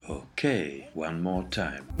Okay, one more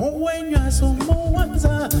time. Is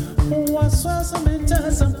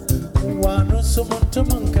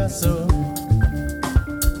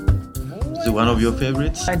it one of your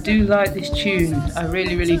favorites? I do like this tune. I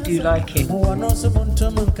really, really do like it. I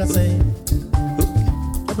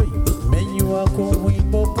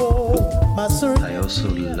also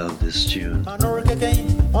love this tune.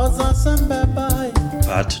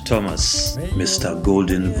 Pat Thomas, Mr.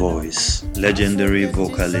 Golden Voice, legendary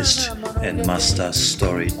vocalist and master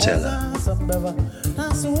storyteller.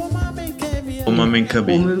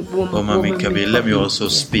 Omaminkabi, let me also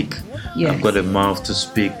speak. Yes. I've got a mouth to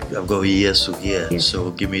speak, I've got ears to hear, yes.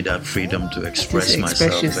 So give me that freedom to express myself.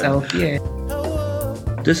 Express yourself, yeah.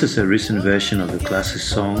 This is a recent version of the classic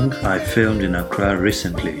song I filmed in Accra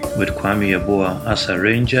recently with Kwame Yeboah as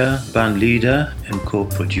arranger, band leader, and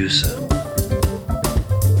co-producer.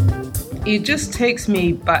 It just takes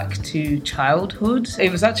me back to childhood.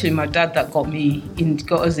 It was actually my dad that got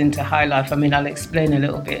us into Highlife. I mean, I'll explain a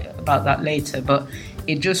little bit about that later, but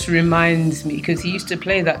it just reminds me, because he used to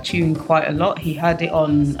play that tune quite a lot. He had it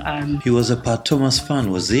on... He was a Pat Thomas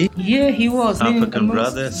fan, was he? Yeah, he was. African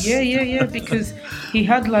Brothers. Yeah, because he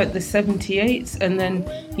had like the 78s and then,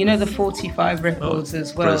 the 45 records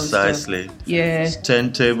as well. Precisely. So, yeah.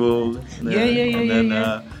 Turntable.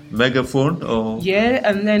 Yeah. Megaphone or... Yeah,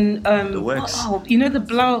 and then... the wax. The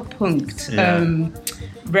Blaupunkt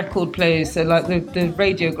record players, so like the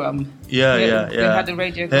radiogram. Yeah. They had a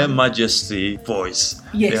radiogram. Her Majesty voice.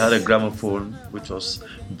 Yes. They had a gramophone which was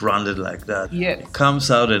branded like that. Yeah. It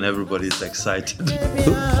comes out and everybody's excited.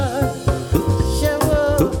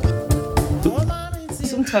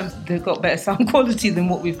 Sometimes they've got better sound quality than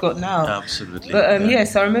what we've got now. Absolutely. But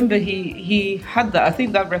yes, I remember he had that. I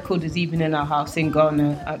think that record is even in our house in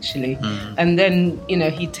Ghana, actually. And then,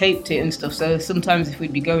 he taped it and stuff. So sometimes if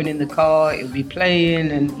we'd be going in the car, it would be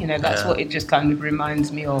playing. And, that's what it just kind of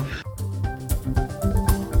reminds me of.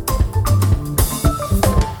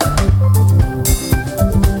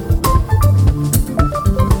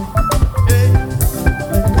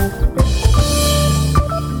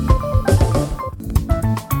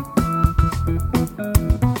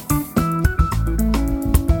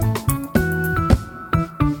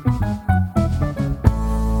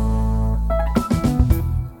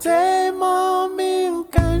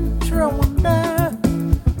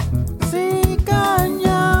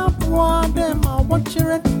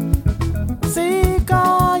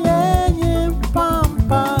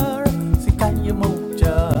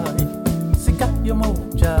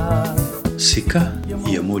 Sika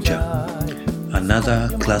Yemoja, another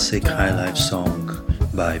classic Highlife song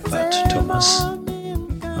by Pat Thomas.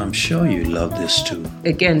 I'm sure you love this too.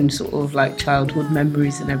 Again, sort of like childhood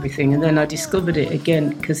memories and everything. And then I discovered it again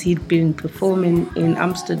because he'd been performing in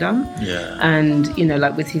Amsterdam. Yeah. And,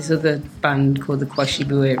 like with his other band called the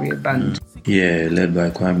Kwashibu Area Band. Yeah, led by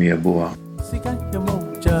Kwame Yeboah.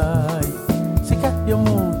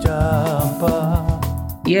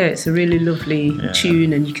 Yeah, it's a really lovely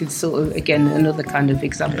tune, and you can sort of, again, another kind of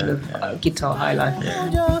example of guitar highlight.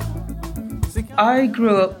 Yeah. I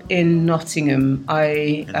grew up in Nottingham.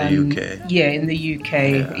 In the UK? Yeah, in the UK,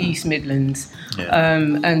 East Midlands. Yeah.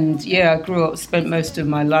 I grew up, spent most of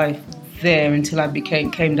my life there until I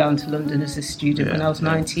came down to London as a student when I was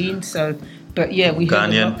 19. So, but yeah, we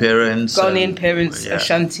Ghanaian parents. Ghanaian parents,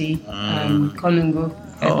 Ashanti, Konungo,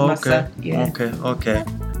 Masa. Yeah. Okay.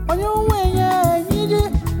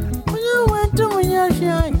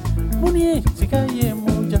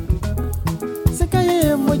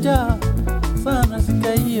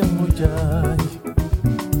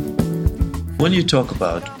 When you talk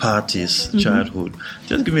about parties, childhood,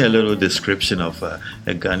 just give me a little description of a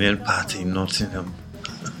Ghanaian party in Nottingham.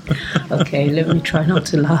 Okay, let me try not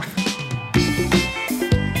to laugh.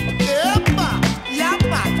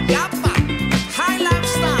 Highlife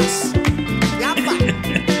stars.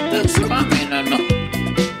 That's coming or not?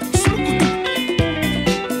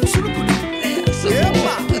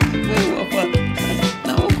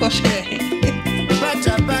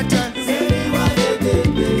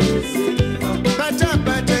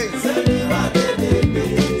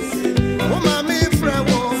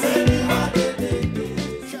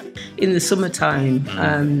 In the summertime,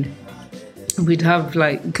 we'd have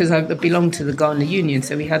because I belonged to the Ghana Union,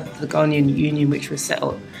 so we had the Ghanaian Union, which was set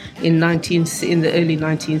up in the early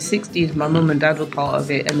 1960s. My mum and dad were part of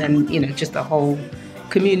it, and then just the whole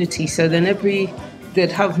community. So then every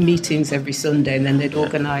they'd have meetings every Sunday, and then they'd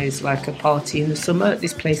organise like a party in the summer at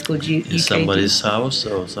this place called UKD. In somebody's house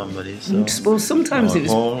or somebody's well, sometimes it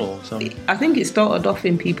was hall or something. I think it started off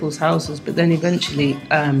in people's houses, but then eventually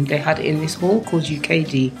they had it in this hall called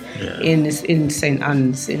UKD in St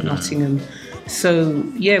Anne's in Nottingham. So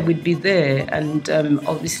yeah, we'd be there, and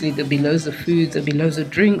obviously there'd be loads of food, there'd be loads of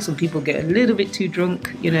drinks, and people get a little bit too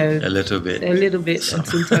drunk, you know. A little bit. And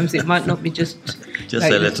sometimes it might not be just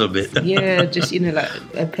like, a little bit. Yeah, just, you know, like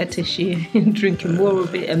a pétiché, drinking more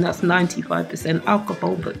of it, and that's 95%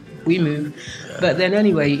 alcohol, but we move. Yeah. But then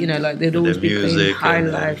anyway, you know, like they'd always be playing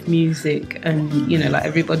Highlife music, and, you know, like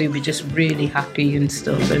everybody would be just really happy and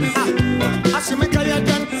stuff. And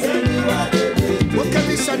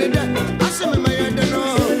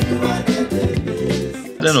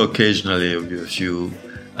then occasionally there will be a few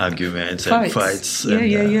arguments and fights.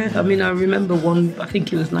 Yeah. I mean, I remember one, I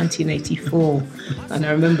think it was 1984, and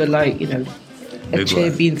I remember, like, you know, a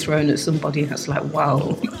chair being thrown at somebody. That's like,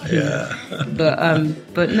 wow. Yeah.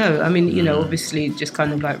 But no, I mean, you know, obviously it just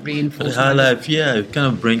kind of like reinforces. Highlife, it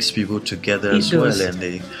kind of brings people together as well, and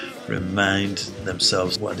they remind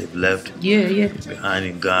themselves what they've left behind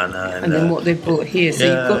in Ghana, and then what they've brought here. So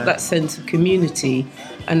you've got that sense of community,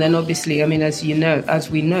 and then obviously, I mean, as we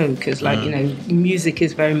know, because like you know, music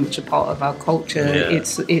is very much a part of our culture. Yeah.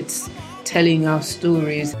 It's telling our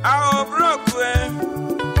stories.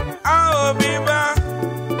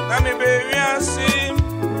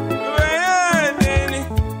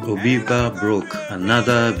 Obiba Broke,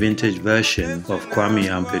 another vintage version of Kwame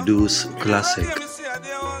Ampedou's classic.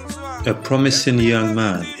 A promising young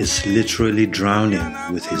man is literally drowning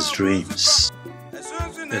with his dreams.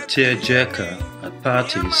 A tearjerker at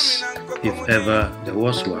parties, if ever there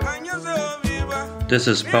was one. This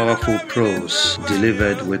is powerful prose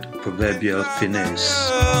delivered with proverbial finesse.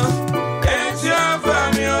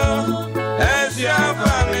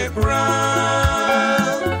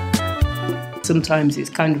 Sometimes it's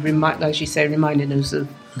kind of, as you say, reminding us of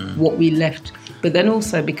what we left. But then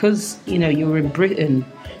also because, you know, you're in Britain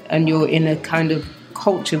and you're in a kind of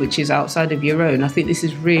culture which is outside of your own, I think this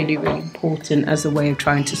is really, really important as a way of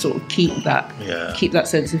trying to sort of keep that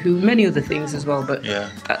sense of who, many other things as well, but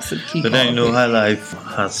that's a key But part then, you know, of it. Highlife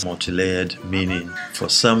has multi-layered meaning. For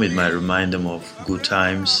some, it might remind them of good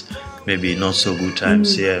times, maybe not so good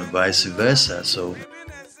times here, and vice versa. So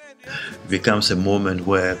it becomes a moment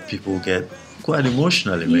where people get quite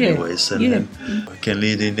emotional in many ways, and then it can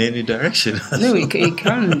lead in any direction. No, it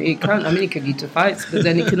can. I mean, it can lead to fights, but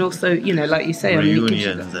then it can also, you know, like you say,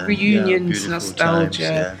 reunions,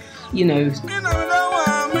 nostalgia, times, you know.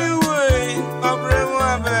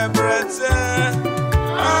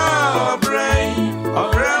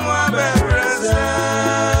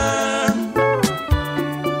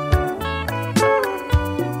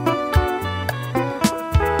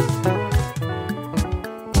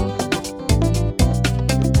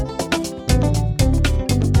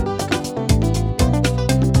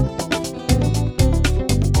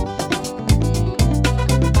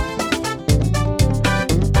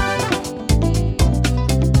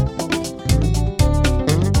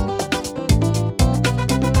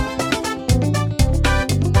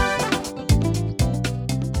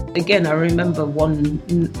 Again, I remember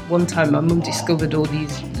one time my mum discovered all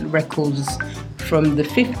these records from the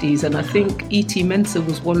 50s, and I think E.T. Mensah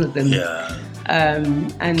was one of them. Yeah.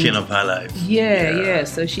 And King of Highlife. Yeah.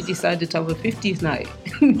 So she decided to have a 50s night,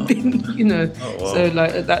 you know. Oh, wow. So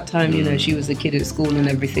like at that time, you know, she was a kid at school and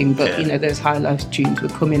everything, but you know, those Highlife tunes were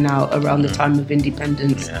coming out around the time of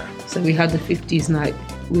independence. Yeah. So we had the 50s night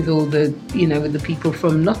with all the, you know, with the people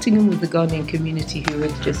from Nottingham, with the Ghanaian community who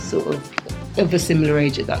were just sort of a similar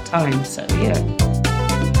age at that time. So yeah.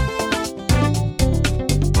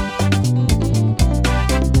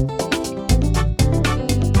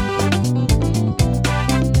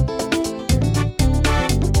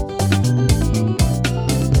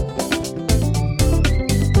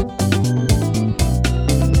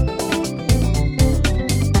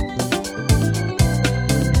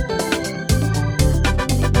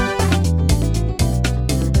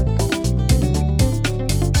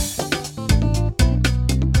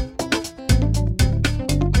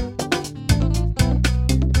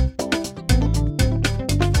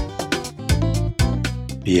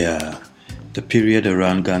 Yeah, the period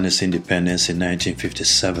around Ghana's independence in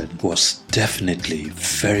 1957 was definitely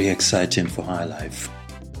very exciting for Highlife.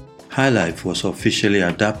 Highlife was officially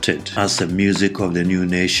adopted as the music of the new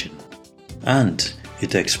nation, and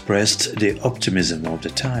it expressed the optimism of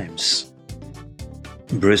the times.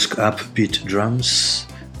 Brisk upbeat drums,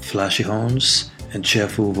 flashy horns, and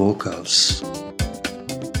cheerful vocals.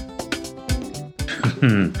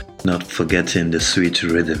 not forgetting the sweet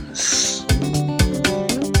rhythms.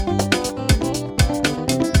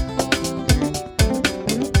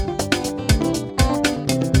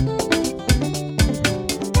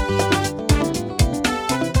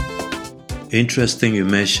 Interesting you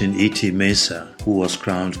mentioned E.T. Mensah, who was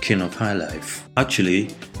crowned King of Highlife. Actually,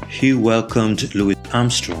 he welcomed Louis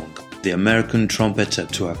Armstrong, the American trumpeter,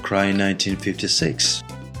 to Accra in 1956.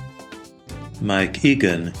 Mike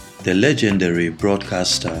Egan, the legendary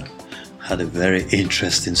broadcaster, had a very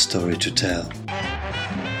interesting story to tell.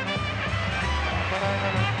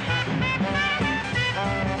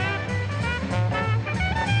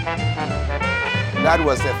 That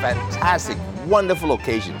was a fantastic, wonderful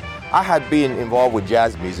occasion. I had been involved with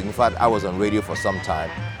jazz music. In fact, I was on radio for some time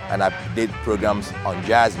and I did programs on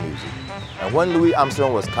jazz music. And when Louis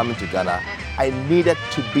Armstrong was coming to Ghana, I needed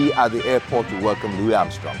to be at the airport to welcome Louis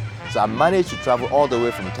Armstrong. So I managed to travel all the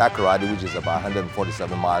way from Takoradi, which is about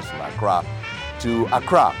 147 miles from Accra, to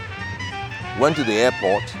Accra. Went to the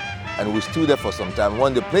airport and we stood there for some time.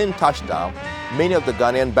 When the plane touched down, many of the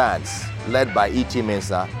Ghanaian bands, led by E.T.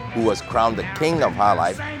 Mensah, who was crowned the King of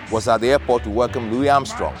Highlife, was at the airport to welcome Louis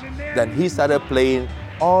Armstrong. Then he started playing,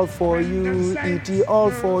 "All for you, E.T.,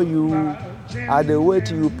 all for you. I dey wait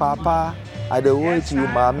to you, Papa. I dey wait to you,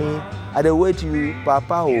 Mommy. I dey wait to you,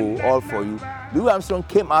 Papa, oh, all for you." Louis Armstrong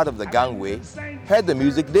came out of the gangway, heard the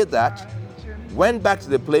music, did that, went back to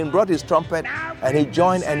the plane, brought his trumpet, and he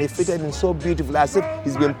joined and he fitted in so beautifully as if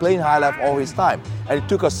he's been playing Highlife all his time. And he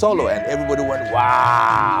took a solo and everybody went,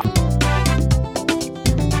 wow.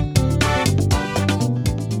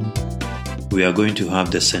 We are going to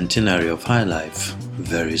have the centenary of Highlife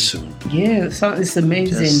very soon. Yeah, it's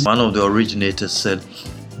amazing. Yes. One of the originators said,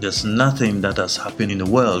 there's nothing that has happened in the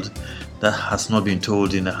world that has not been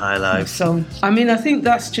told in a Highlife. So, I mean, I think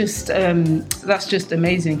that's just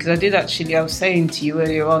amazing, because I was saying to you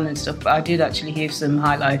earlier on and stuff, but I did actually hear some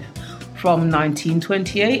Highlife from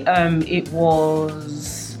 1928. It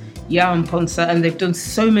was Yawan Ponsa, and they've done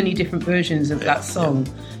so many different versions of that song.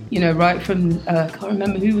 Yeah. You know, right from, I can't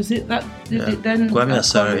remember who was it that did it then? Kwame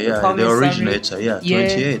Asare, the originator,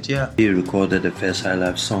 28, He recorded the first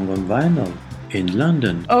Highlife song on vinyl in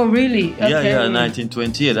London. Oh, really? Okay.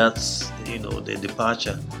 1928. That's, the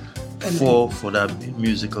departure for that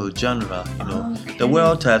musical genre. Okay. There were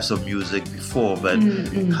all types of music before, but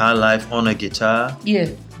Highlife on a guitar. Yeah.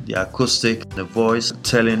 The acoustic, the voice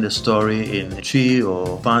telling the story in tree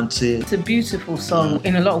or fancy. It's a beautiful song.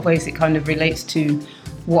 In a lot of ways, it kind of relates to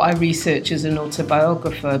what I research as an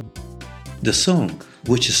autobiographer. The song,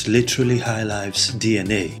 which is literally Highlife's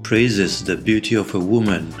DNA, praises the beauty of a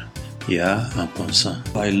woman, Yawan Ponsa.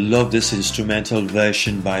 I love this instrumental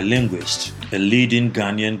version by Linguist, a leading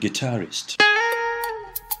Ghanaian guitarist.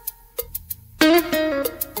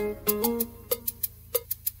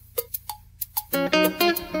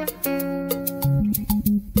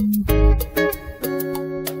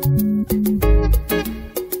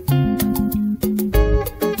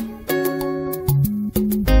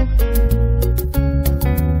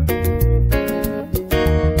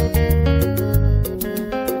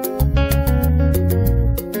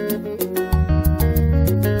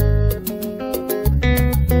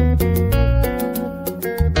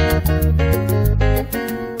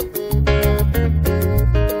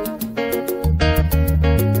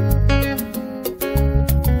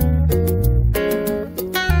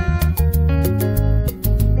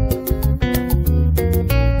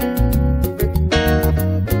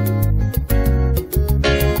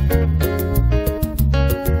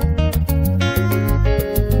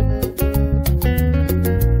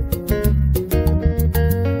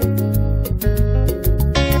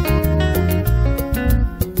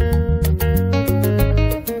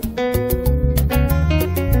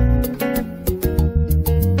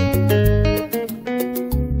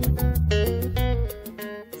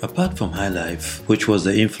 Apart from Highlife, which was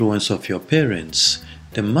the influence of your parents,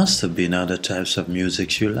 there must have been other types of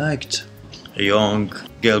music you liked. A young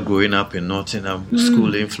girl growing up in Nottingham,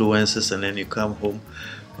 school influences, and then you come home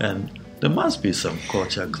and there must be some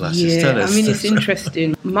culture clashes. Yeah, I mean, it's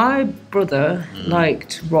interesting. My brother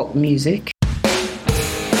liked rock music.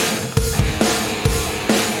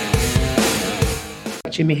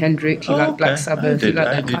 Jimi Hendrix, he liked Black Sabbath, he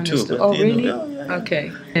liked that kind of stuff. Oh, really?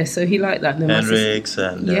 Okay. Yeah, so he liked that. Hendrix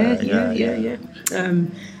and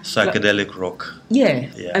psychedelic rock. Yeah.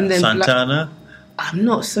 And then Santana. I'm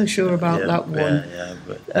not so sure about that one.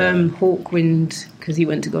 Hawkwind, because he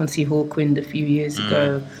went to go and see Hawkwind a few years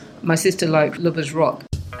ago. My sister liked Lovers Rock.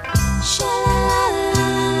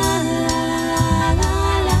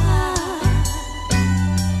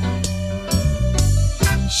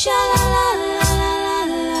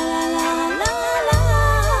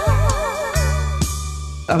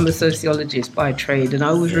 I'm a sociologist by trade, and I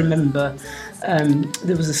always remember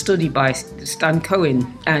there was a study by Stan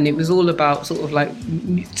Cohen, and it was all about sort of like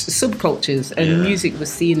subcultures, and music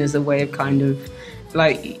was seen as a way of kind of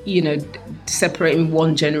like, you know, separating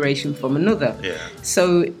one generation from another. Yeah.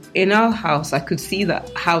 So in our house, I could see that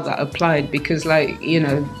how that applied, because, like, you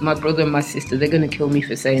know, my brother and my sister, they're going to kill me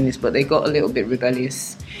for saying this, but they got a little bit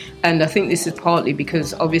rebellious. And I think this is partly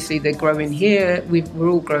because obviously they're growing here, we're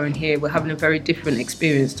all growing here, we're having a very different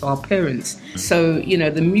experience to our parents. So, you know,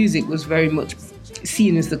 the music was very much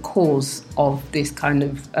seen as the cause of this kind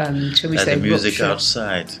of, shall we say, the music rupture.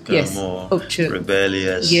 Outside, kind of more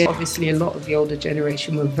rebellious. Yeah, obviously a lot of the older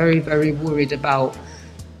generation were very, very worried about,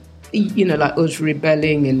 you know, like us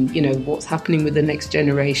rebelling and, you know, what's happening with the next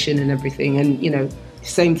generation and everything. And, you know,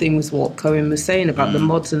 same thing was what Cohen was saying about the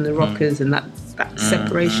mods and the rockers and that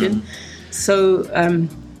separation. So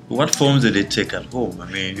what forms did it take at home? I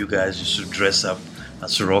mean, you guys used to dress up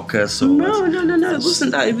as rockers? Or no, it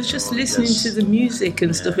wasn't that. It was just listening to the music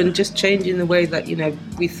and stuff, and just changing the way that, you know,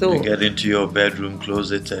 we thought. You get into your bedroom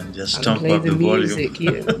closet and just stomp up the music.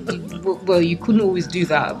 volume. Well, you couldn't always do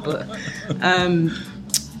that, but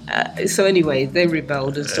so anyway, they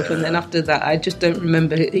rebelled and stuff, and then after that, I just don't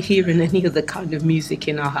remember hearing any other kind of music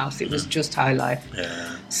in our house. It was just Highlife.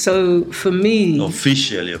 Yeah. So for me,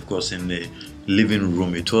 officially, of course, in the living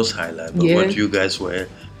room, it was Highlife. But what you guys were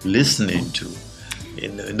listening to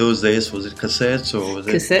in those days, was it cassettes or was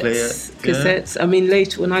it player? Cassettes. I mean,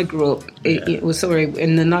 later when I grew up, it was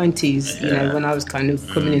in the 90s. You know, when I was kind of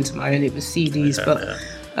coming into my own, it was CDs,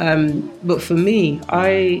 but for me,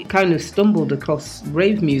 I kind of stumbled across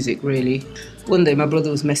rave music, really. One day my brother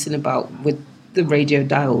was messing about with the radio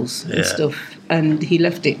dials and stuff, and he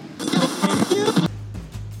left it.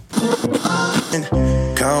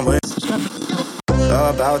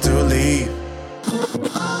 About to leave.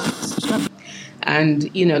 And,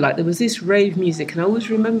 you know, like there was this rave music, and I always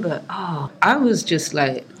remember, I was just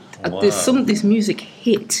like, this music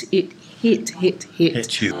hit. It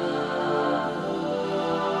hit you.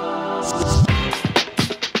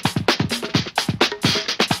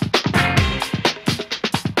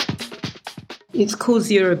 It's called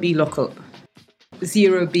Zero B Lockup.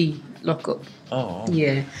 Zero B Lockup. Oh,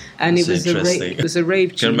 yeah, and it was a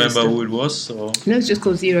rave tune. Can you remember who it was? Or? No, it's just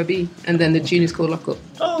called Zero B, and then the tune is called Lockup.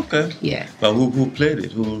 Oh, okay. Yeah. But who played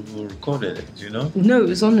it? Who recorded it? Do you know? No, it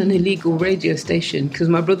was on an illegal radio station because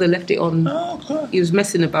my brother left it on. Oh, okay. He was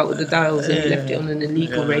messing about with the dials and he left it on an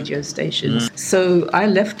illegal radio station. So I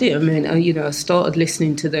left it. I mean, I started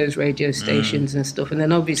listening to those radio stations and stuff, and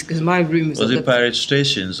then obviously because my room was it pirate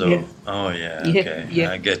stations? Or? Yeah. Oh yeah. Okay.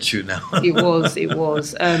 Yeah. I get you now. It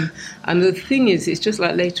was. And the thing is, it's just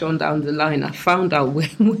like later on down the line, I found out where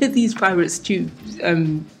these pirates tubes,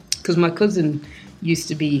 because my cousin used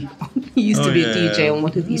to be a DJ on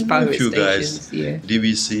one of these pirate stations. Guys. Yeah.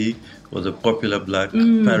 DBC was a popular black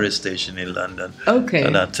pirate station in London at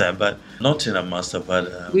that time, but not in a master,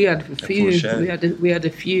 but we had a few. We had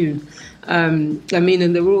a few. I mean,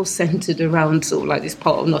 and they were all centred around sort of like this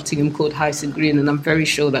part of Nottingham called Hyson Green, and I'm very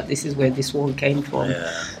sure that this is where this one came from.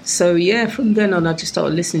 Yeah. So yeah, from then on, I just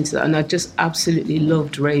started listening to that, and I just absolutely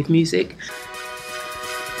loved rave music.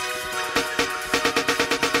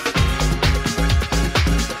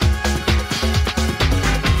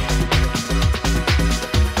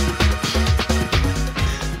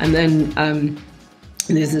 And then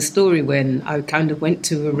there's a story when I kind of went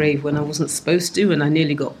to a rave when I wasn't supposed to, and I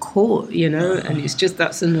nearly got caught, and it's just,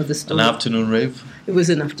 that's another story. An afternoon rave? It was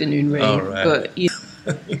an afternoon rave. Oh, right.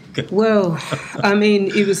 But, well, I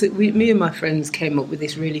mean, it was me and my friends came up with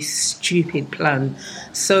this really stupid plan.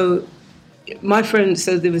 So my friends,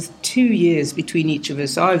 so there was 2 years between each of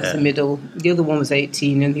us. I was the middle, the other one was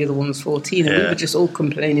 18 and the other one was 14, and we were just all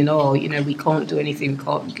complaining, we can't do anything,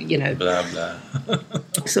 blah, blah.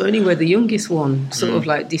 So anyway, the youngest one sort of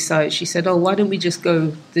like decided, she said, why don't we just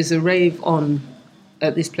go, there's a rave on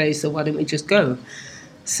at this place, so why don't we just go?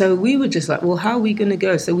 So we were just like, well, how are we going to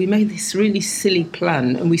go? So we made this really silly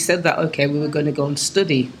plan, and we said that, we were going to go and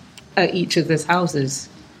study at each other's houses.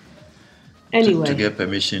 Anyway, to get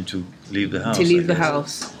permission to leave the house. To leave the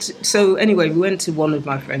house. So anyway, we went to one of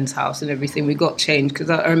my friend's house and everything. We got changed because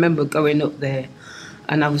I remember going up there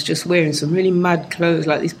and I was just wearing some really mad clothes,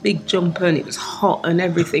 like this big jumper, and it was hot and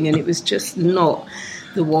everything, and it was just not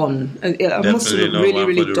the one. I must have looked really,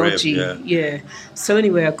 really dodgy. Yeah. So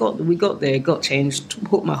anyway, we got there, got changed,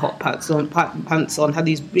 put my hot pants on, had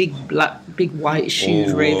these big white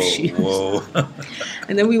shoes, rave shoes.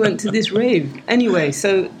 And then we went to this rave. Anyway,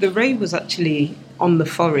 so the rave was actually on the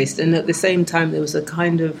forest, and at the same time there was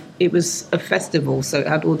it was a festival, so it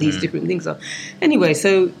had all these different things on. Anyway,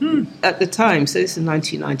 so at the time, so this is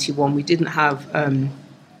 1991, we didn't have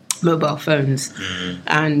mobile phones,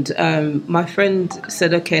 and my friend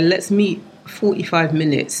said, okay, let's meet 45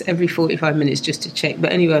 minutes, every 45 minutes just to check.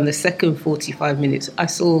 But anyway, on the second 45 minutes, I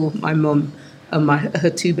saw my mum and her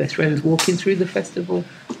two best friends walking through the festival.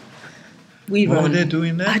 What were they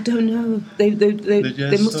doing there? I don't know. They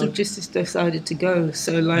must have just decided to go.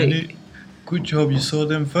 So like, good job, you saw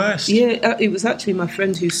them first. Yeah, it was actually my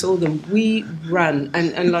friend who saw them. We ran,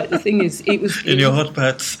 and like the thing is, it was in your hot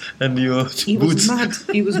pants and your boots. He was mad.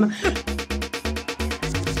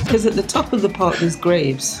 Because at the top of the park there's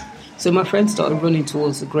graves. So my friend started running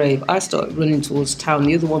towards the grave. I started running towards town.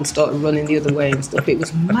 The other one started running the other way and stuff. It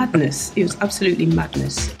was madness. It was absolutely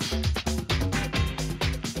madness.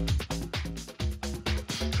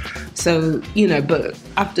 So, but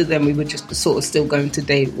after then we were just sort of still going to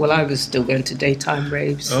I was still going to daytime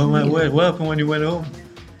raves. Oh my word, what happened when you went home?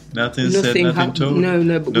 Nothing said, nothing told? No,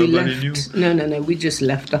 but nobody we left. Knew. No, we just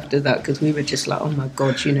left after that because we were just like, oh my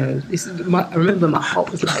God, this is I remember my heart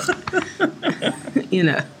was like,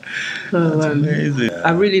 So, that's amazing. I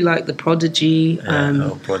really like the Prodigy.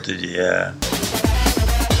 Prodigy, yeah.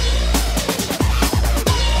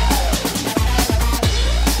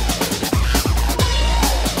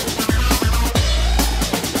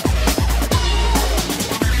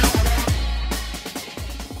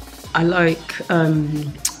 I like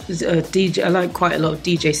DJ. I like quite a lot of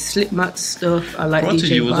DJ Slipmatt stuff. I like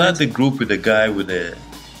Prodigy. DJ Was Vibes. that the group with the guy with the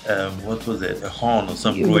what was it? A horn or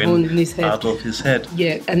something growing out of his head?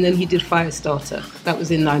 Yeah, and then he did Firestarter. That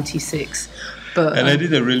was in '96. But I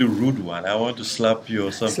did a really rude one. I want to slap you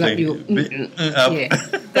or something. Slap you. Yeah,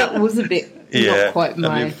 that was a bit. Not quite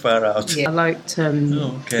my. A bit far out. Yeah. I liked,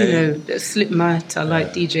 Slipmatt. I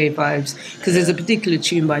like DJ Vibes because there's a particular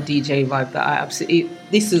tune by DJ Vibe that I absolutely.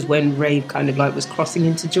 This is when Rave kind of like was crossing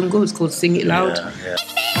into jungle. It's called "Sing It Loud." Yeah.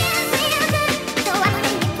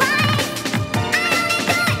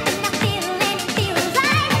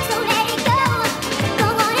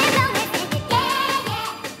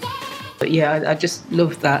 But yeah, I just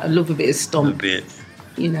love that. I love a bit of stomp. A bit.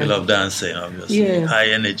 You love dancing, obviously. Yeah. High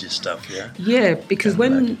energy stuff, yeah? Yeah, because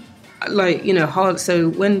when, hard, so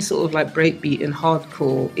when sort of like breakbeat and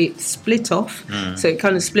hardcore, it split off. So it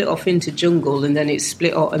kind of split off into jungle and then it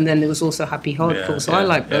split off, and then there was also happy hardcore. So I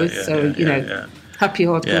like both. Happy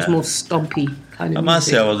hardcore is more stompy kind of I must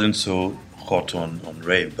music. say I wasn't so hot on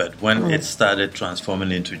Rave, but when it started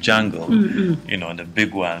transforming into jungle, the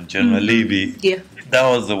big one, General Levy, that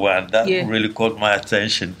was the one that really caught my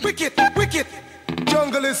attention. Wicked,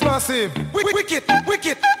 jungle is massive. Wicked,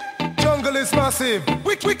 jungle is massive.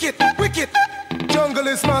 Wicked, jungle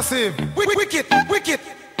is massive. Wicked,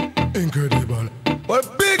 incredible. Well,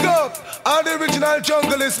 big up! All the original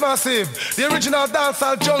jungle is massive. The original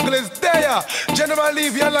dancehall jungle is there. General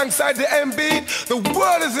Levy alongside the MB. The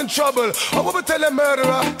world is in trouble. I will tell a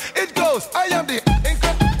murderer. It goes, I am the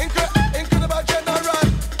incredible general.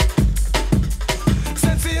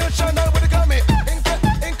 Sensational with the gummy.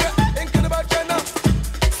 Incredible general.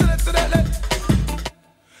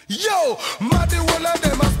 Yo, Maddy one of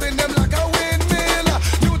them, I spin them like a windmill.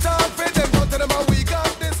 You talk for them, go to them and we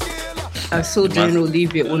got this skill. I saw General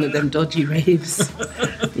Levy at one of them dodgy raves.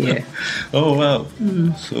 Yeah. Oh, wow.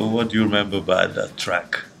 So what do you remember about that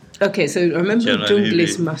track? Okay, so I remember General Jungle Levy.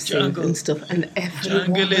 is massive and stuff, and everyone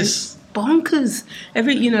Jungle went is bonkers.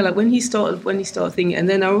 Like when he started thinking, and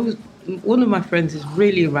then one of my friends is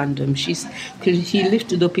really random. Because he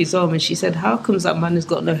lifted up his arm and she said, "How comes that man has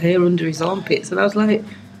got no hair under his armpits?" And I was like,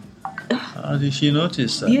 how did she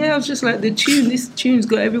notice that? yeah, I was just like, this tune's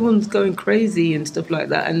got everyone's going crazy and stuff like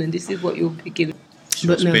that, and then this is what you're picking. She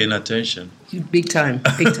was paying attention. Big time.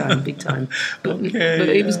 But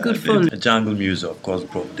it was good fun. Jungle music, of course,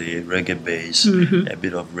 brought the reggae bass, a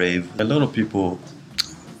bit of rave. A lot of people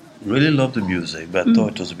really loved the music, but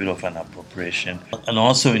thought it was a bit of an appropriation. And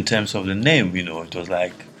also in terms of the name, it was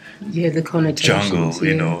like the connotations.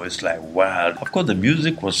 jungle, it's like wild. Of course, the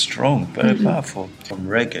music was strong, very powerful. From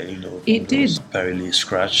reggae, It did. Perry Lee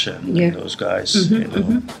Scratch and those guys,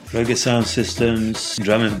 Reggae sound systems,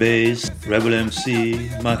 drum and bass, Rebel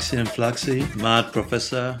MC, Maxi and Flaxi, Mad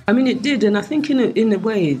Professor. I mean, it did, and I think in a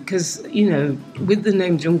way, because with the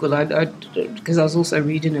name Jungle, because I was also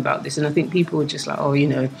reading about this, and I think people were just like,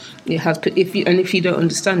 it has. If you don't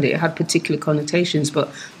understand it, it had particular connotations.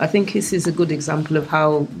 But I think this is a good example of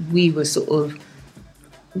how we were sort of,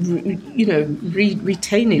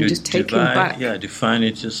 retaining, just taking back. Yeah, define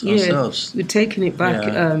it just ourselves. We're taking it back,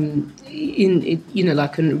 like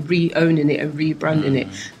and re-owning it and rebranding it.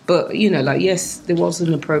 But, you know, like, yes, there was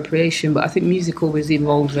an appropriation, but I think music always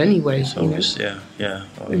evolves anyway. It's always,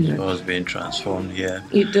 always being transformed,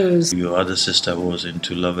 It does. Your other sister was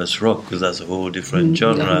into Lovers Rock, because that's a whole different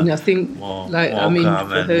genre. I think, more calm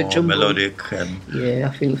for her more jungle, melodic. I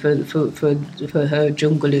think for her,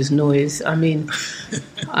 jungle is noise. I mean,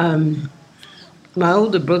 my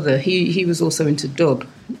older brother, he was also into dub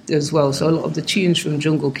as well, so a lot of the tunes from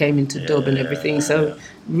jungle came into dub and everything. So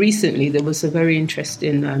recently there was a very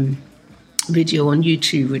interesting video on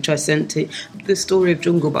YouTube which I sent it, the story of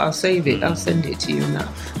jungle, but I'll save it, I'll send it to you and that.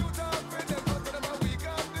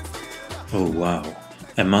 Oh wow,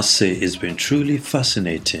 I must say it's been truly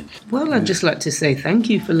fascinating. Well, I'd just like to say thank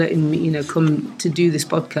you for letting me come to do this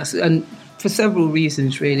podcast, and for several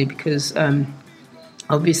reasons really, because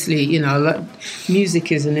obviously,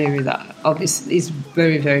 music is an area that obviously is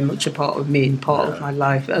very, very much a part of me and part of my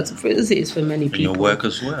life, as it is for many people. And your work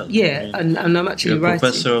as well. Yeah, and I'm actually you're a writing.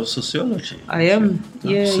 Professor of sociology. I am.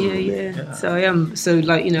 Yeah. So I am. So,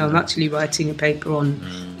 I'm actually writing a paper on,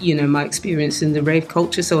 my experience in the rave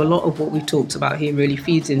culture. So a lot of what we've talked about here really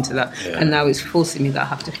feeds into that. Yeah. And now it's forcing me that I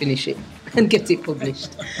have to finish it and get it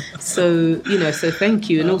published. So, so thank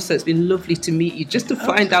you. And also it's been lovely to meet you, just to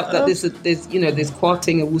find out that there's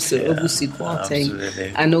Kwarteng Owusu Kwarteng.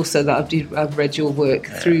 Absolutely. And also that I've read your work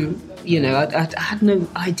through, I had no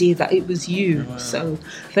idea that it was you. So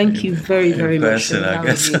thank you very, very much for allowing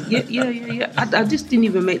me. Yeah. I just didn't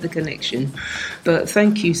even make the connection. But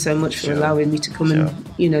thank you so much for allowing me to come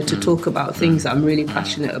and, to talk about things that I'm really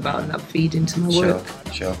passionate about and that feed into my work.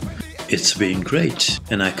 Sure. It's been great,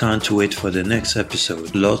 and I can't wait for the next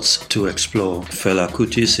episode. Lots to explore. Fela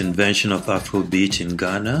Kuti's invention of Afrobeat in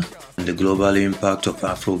Ghana, and the global impact of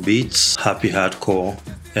Afrobeats, happy hardcore,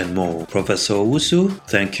 and more. Professor Owusu,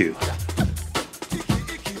 thank you.